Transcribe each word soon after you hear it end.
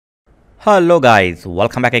Hello guys,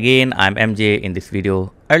 welcome back again. I'm MJ. In this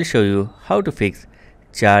video, I'll show you how to fix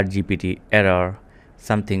ChatGPT error.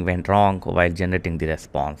 Something went wrong while generating the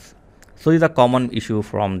response. So this is a common issue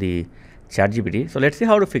from the ChatGPT. So let's see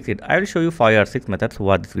how to fix it. I will show you 5 or 6 methods.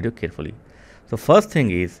 Watch this video carefully. So first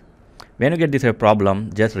thing is, when you get this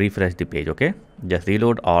problem, just refresh the page. Okay, just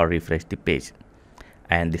reload or refresh the page.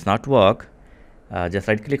 And this not work, just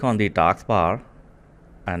right click on the taskbar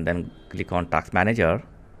and then click on task manager.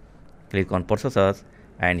 Click on processors,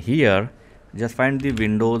 and here just find the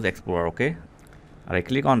Windows Explorer. Okay, right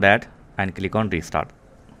click on that and click on restart.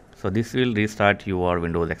 So this will restart your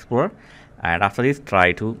Windows Explorer, and after this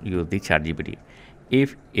try to use the ChatGPT.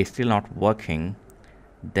 If it's still not working,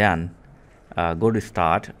 then go to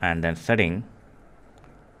start and then setting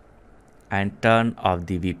and turn off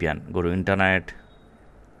the VPN. Go to internet.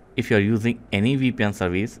 If you are using any VPN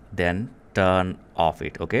service, then turn off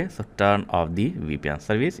it. Okay, so turn off the VPN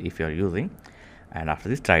service if you are using, and after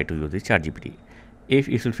this try to use the ChatGPT. If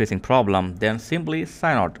you're still facing problem, then simply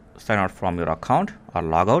sign out from your account or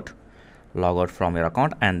log out from your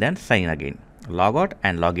account and then sign in again. Log out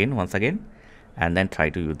and log in once again, and then try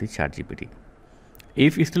to use the ChatGPT.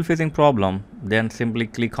 If you're still facing problem, then simply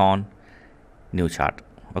click on new chat.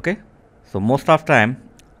 Okay, so most of time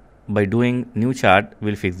by doing new chat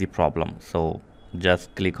will fix the problem. So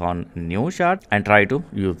just click on new chat and try to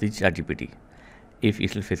use the ChatGPT. If you're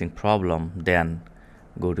still facing problem, then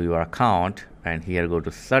go to your account and here go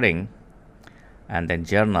to setting and then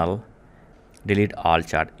journal, delete all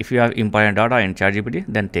chat. If you have important data in ChatGPT,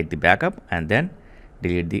 then take the backup and then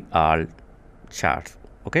delete the all chats.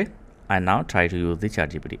 Okay, and now try to use the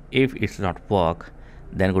ChatGPT. If it's not work,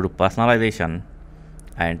 then go to personalization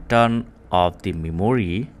and turn off the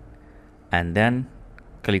memory and then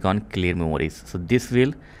click on clear memories. So this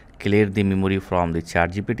will clear the memory from the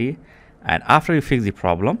ChatGPT, and after you fix the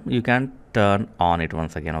problem, you can turn on it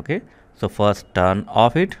once again. Okay, so first turn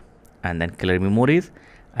off it and then clear memories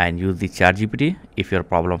and use the ChatGPT. If your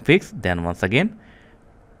problem fixed, then once again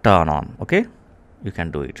turn on. Okay, you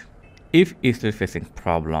can do it. If you're still facing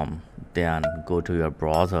problem, then go to your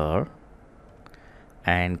browser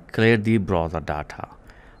and clear the browser data.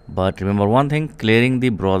 But remember one thing, clearing the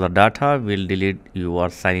browser data will delete your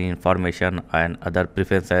sign-in information and other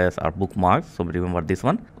preferences or bookmarks. So remember this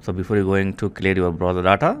one. So before you're going to clear your browser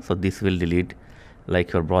data, so this will delete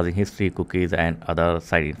like your browsing history, cookies and other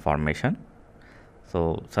site information.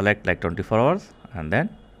 So select like 24 hours and then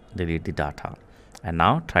delete the data. And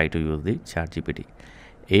now try to use the ChatGPT.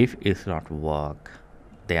 If it's not work,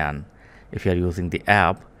 then if you are using the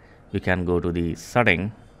app, you can go to the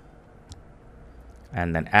setting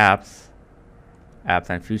and then apps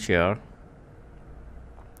and feature,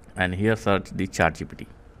 and here search the ChatGPT.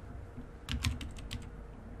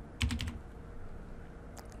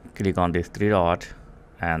 Click on this 3 dot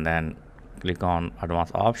and then click on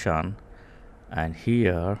advanced option, and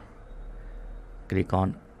here click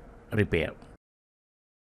on repair.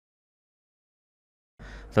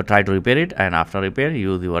 So try to repair it, and after repair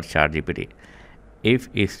use your ChatGPT. If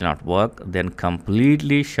it's not work, then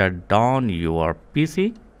completely shut down your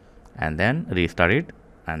PC and then restart it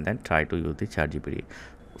and then try to use the ChatGPT.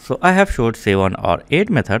 So I have showed 7 or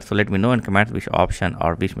 8 methods. So let me know in comments which option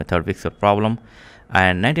or which method fix your problem.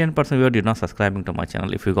 And 99% viewer did not subscribing to my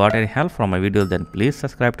channel. If you got any help from my video, then please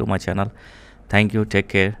subscribe to my channel. Thank you. Take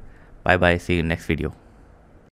care. Bye bye. See you in next video.